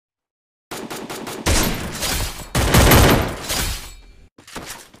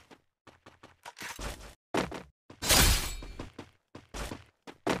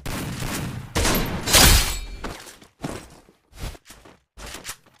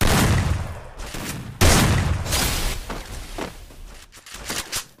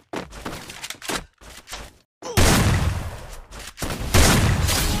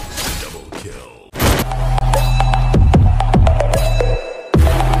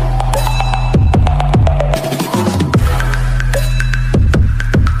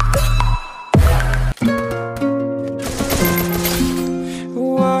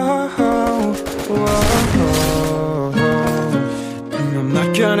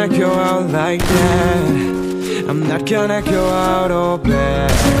gonna go out like that. I'm not gonna go out all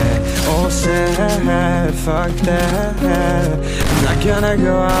bad, all sad, fuck that. I'm not gonna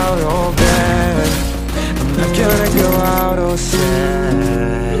go out all bad, I'm not gonna go out all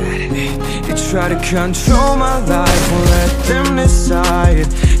sad. They try to control my life, won't let them decide.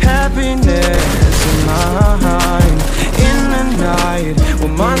 Happiness in mine. In the night, where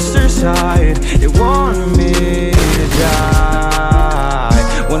monsters hide, they want me to die.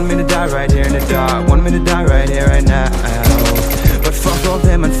 Want me to die right here in the dark, want me to die right here, right now. But fuck all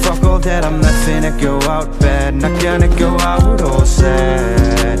them and fuck all that, I'm not finna go out bad. Not gonna go out all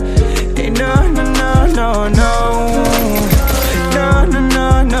sad. Hey, no, no, no, no, no. No, no,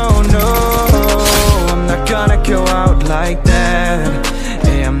 no, no, no. I'm not gonna go out like that.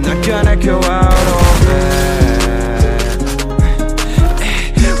 Hey, I'm not gonna go out all bad.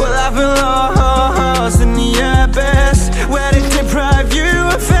 Well, I've been lost in the abyss, where they deprive you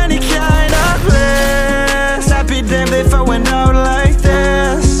of any kind of bliss. I'd be damned if I went out like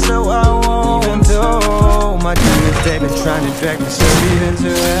this, so I won't do my demons. They've been trying to drag me so deep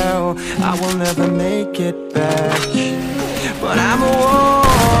into hell, I will never make it back. But I'ma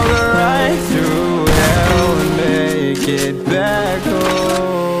walk right through hell and make it back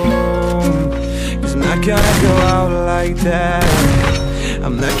home. 'Cause I'm not gonna go out like that.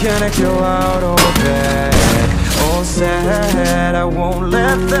 I'm not gonna go out all bad, all sad. I won't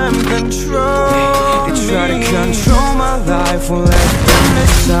let them control me. They try to control my life, won't let them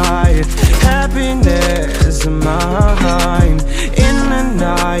decide. Happiness in mine. In the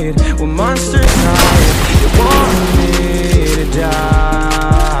night, where monsters hide, they want me to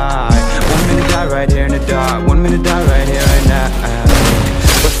die. Want me to die right here in the dark, want me to die right here, right now.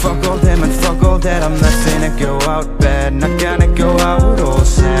 But fuck all them and fuck all that, I'm not finna go out bad. Not gonna go out all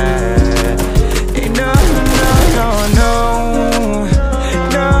sad. Hey, no, no, no, no, no.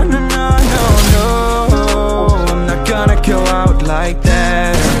 No, no, no, no, no. I'm not gonna go out like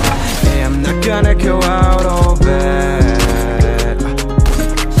that. Hey, I'm not gonna go out all bad.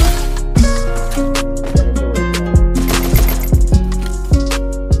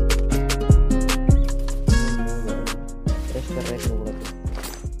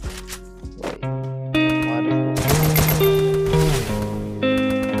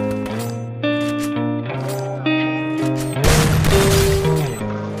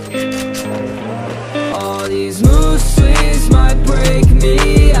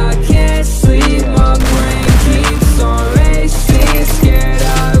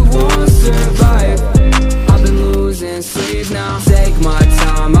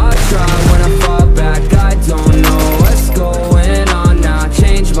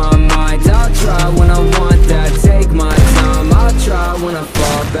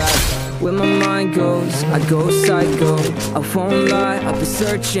 I go psycho, I won't lie, I've been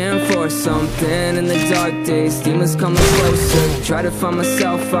searching for something in the dark days. Demons coming closer, try to find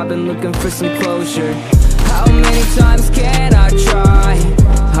myself, I've been looking for some closure. How many times can I try?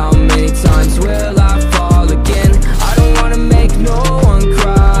 How many times will I fall again? I don't wanna make no one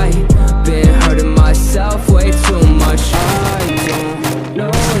cry. Been hurting myself way too much. I don't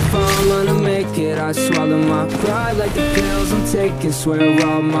know if I'm gonna make it. I swallow my pride like the pills I'm taking. Swear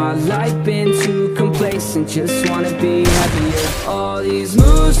all my life been too complacent, just wanna be happier. All these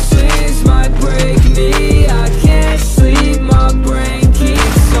mood swings might break me. I can't sleep, my brain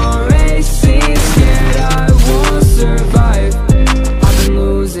keeps on racing. Scared I won't survive. I've been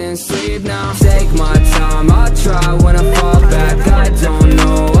losing sleep now. Take my time, I'll try when I fall back. I don't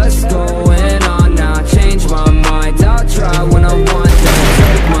know what's going on now. Change my mind, I'll try when I want that.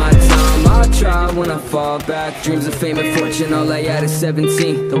 Take my time, I'll try when I fall back. Dreams of fame and fortune, all I had is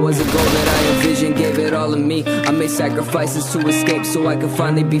 17. There was a goal that I envisioned, gave it all of me. I made sacrifices to escape so I could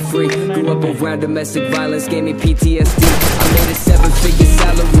finally be free. Grew up around domestic violence, gave me PTSD. I made a 7-figure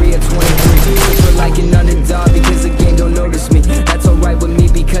salary at 23. Super like an underdog because the game don't notice me. That's alright with me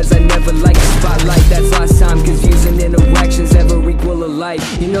because I never liked the spotlight. That's lost time, cause views and interactions ever equal a life.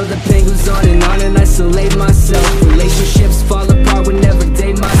 You know the pain goes on and isolate myself. Relationships fall apart, would never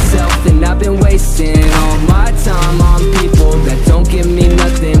date myself. And I've been wasting all my time on people that don't give me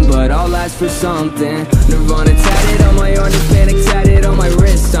nothing, but all ask for something. Nirvana tatted on my arm, the panic tatted on my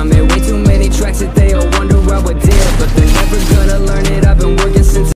wrist.